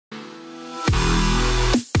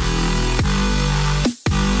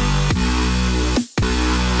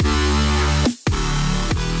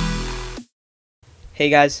Hey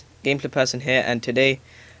guys, Gameplay Person here, and today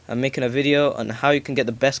I'm making a video on how you can get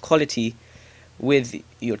the best quality with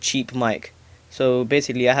your cheap mic. So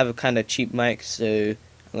basically I have a kind of cheap mic, so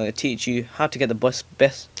I'm going to teach you how to get the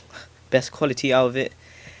best quality out of it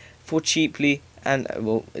for cheaply, and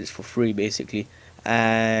well, it's for free basically,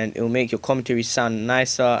 and it will make your commentaries sound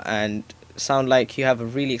nicer and sound like you have a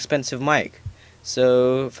really expensive mic.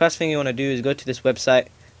 So first thing you want to do is go to this website,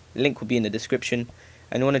 link will be in the description,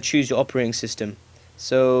 and you want to choose your operating system.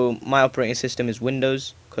 So my operating system is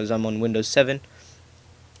Windows because I'm on Windows 7,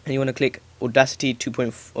 and you want to click Audacity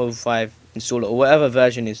 2.05 installer or whatever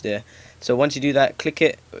version is there. So once you do that, click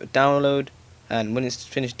it, download, and when it's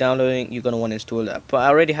finished downloading you're going to want to install that. But I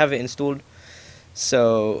already have it installed,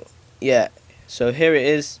 so yeah, so here it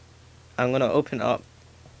is. I'm going to open it up.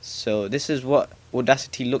 So this is what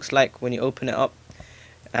Audacity looks like when you open it up,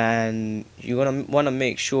 and you're going to want to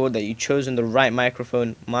make sure that you've chosen the right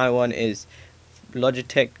microphone. My one is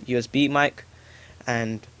Logitech USB mic,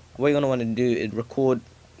 and what you're going to want to do is record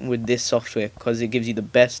with this software because it gives you the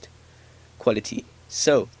best quality.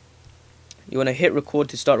 So you want to hit record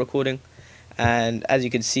to start recording, and as you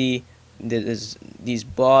can see there's these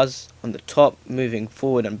bars on the top moving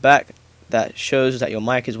forward and back that shows that your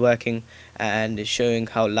mic is working and is showing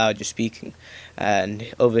how loud you're speaking.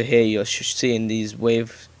 And over here you're seeing these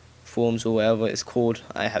wave forms or whatever it's called.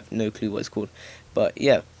 I have no clue what it's called, but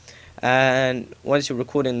yeah. And once you're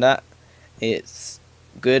recording that, it's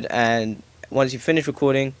good, and once you finish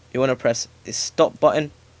recording you want to press this stop button.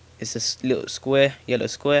 It's this little square, yellow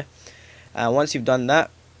square, and once you've done that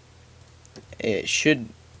it should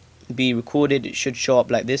be recorded. It should show up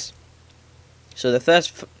like this. So the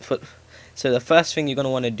first thing you're going to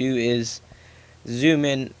want to do is zoom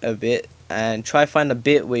in a bit and try find a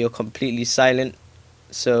bit where you're completely silent.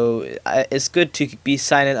 So it's good to be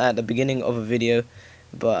silent at the beginning of a video,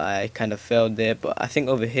 but I kind of failed there. But I think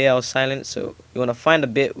over here I was silent, so you want to find a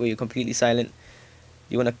bit where you're completely silent.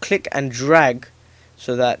 You want to click and drag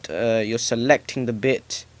so that you're selecting the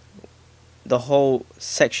bit, the whole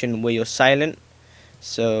section where you're silent.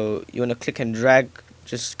 So you want to click and drag,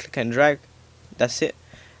 just click and drag, that's it.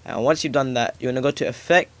 And once you've done that, you want to go to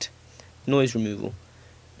Effect, Noise Removal.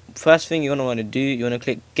 First thing you're going to want to do, you want to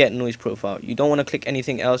click Get Noise Profile. You don't want to click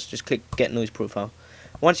anything else, just click Get Noise Profile.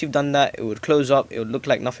 Once you've done that, it would close up. It would look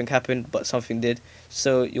like nothing happened, but something did.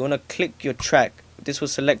 So you want to click your track. This will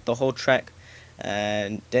select the whole track,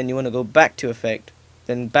 and then you want to go back to Effect,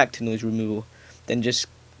 then back to Noise Removal, then just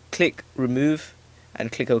click Remove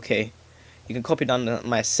and click OK. You can copy down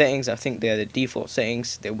my settings. I think they're the default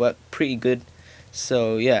settings. They work pretty good.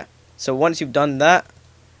 So yeah. So once you've done that,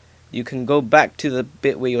 you can go back to the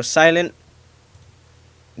bit where you're silent.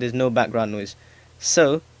 There's no background noise.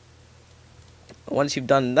 So once you've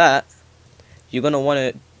done that, you're going to want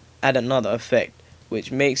to add another effect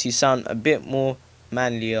which makes you sound a bit more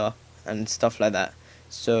manlier and stuff like that.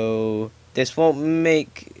 So this won't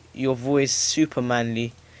make your voice super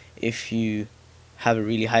manly if you have a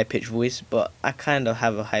really high pitched voice, but I kind of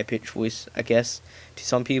have a high pitched voice, I guess, to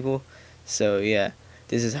some people. So yeah,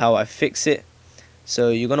 this is how I fix it. So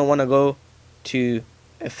you're going to want to go to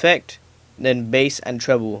Effect, then Bass and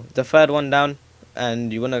Treble, the third one down,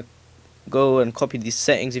 and you want to go and copy these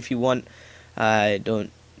settings if you want. You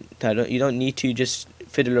don't need to, just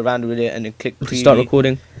fiddle around with it and then click to start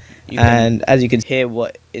recording, and as you can hear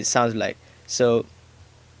what it sounds like. So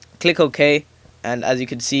click OK, and as you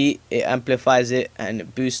can see it amplifies it and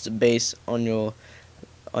it boosts the bass on your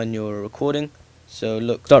recording. So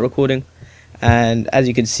look, start recording, and as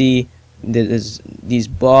you can see there's these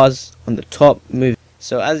bars on the top moving.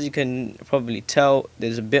 So as you can probably tell,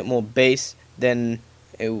 there's a bit more bass than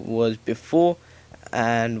it was before.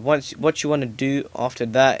 And what you want to do after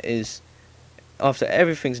that is, after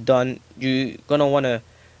everything's done, you're gonna want to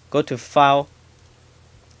go to File,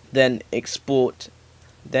 then Export.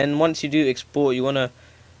 Then once you do export, you want to,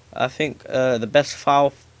 I think the best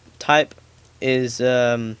file type is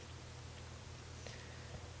what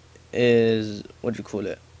do you call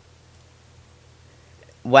it,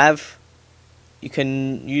 WAV. You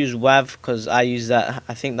can use WAV because I use that.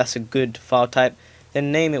 I think that's a good file type.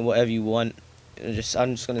 Then name it whatever you want.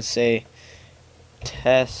 I'm just gonna say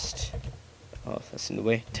test. Oh, that's in the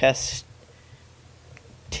way. Testing,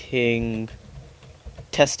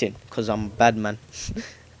 because I'm a bad man.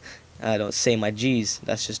 I don't say my G's.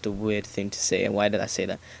 That's just a weird thing to say. And why did I say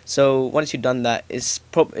that? So once you've done that,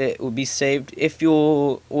 it will be saved. If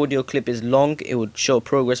your audio clip is long, it would show a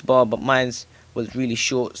progress bar, but mine's was really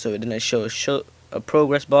short, so it didn't show a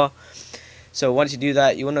progress bar. So once you do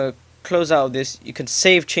that, you want to close out of this. You can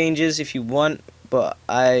save changes if you want, but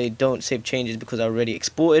I don't save changes because I already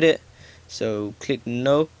exported it. So click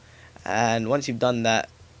no, and once you've done that,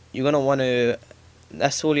 you're gonna want to,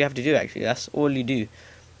 that's all you have to do actually, that's all you do.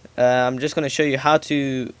 I'm just gonna show you how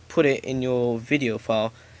to put it in your video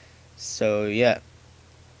file. So yeah,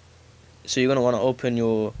 so you're gonna want to open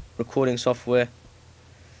your recording software.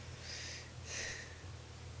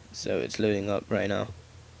 So it's loading up right now.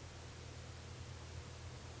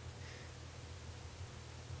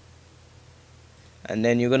 And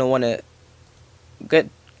then you're gonna want to get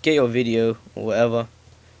your video or whatever,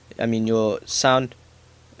 I mean your sound,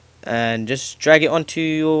 and just drag it onto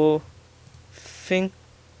your thing,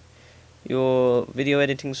 your video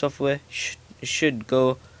editing software. It should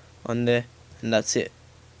go on there, and that's it.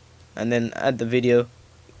 And then add the video,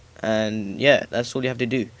 and yeah, that's all you have to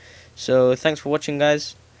do. So thanks for watching,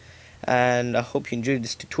 guys, and I hope you enjoyed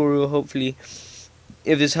this tutorial. Hopefully,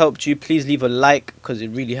 if this helped you, please leave a like, because it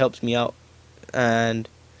really helps me out. And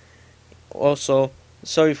also,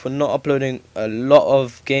 sorry for not uploading a lot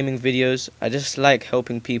of gaming videos. I just like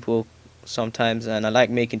helping people sometimes, and I like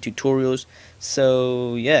making tutorials.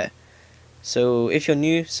 So yeah, so if you're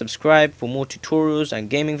new, subscribe for more tutorials and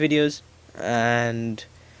gaming videos. And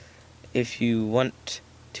if you want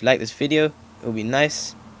to like this video, it would be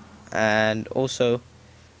nice. And also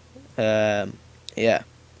yeah,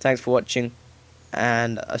 thanks for watching,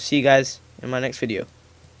 and I'll see you guys in my next video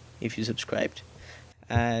if you subscribed.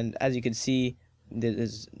 And as you can see,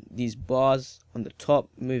 there's these bars on the top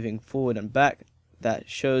moving forward and back. That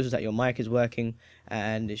shows that your mic is working,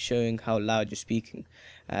 and it's showing how loud you're speaking.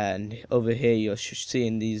 And over here you're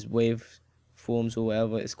seeing these wave forms or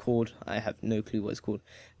whatever it's called. I have no clue what it's called,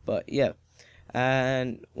 but yeah.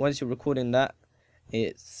 And once you're recording that,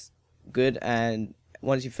 it's good. And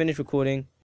once you finish recording,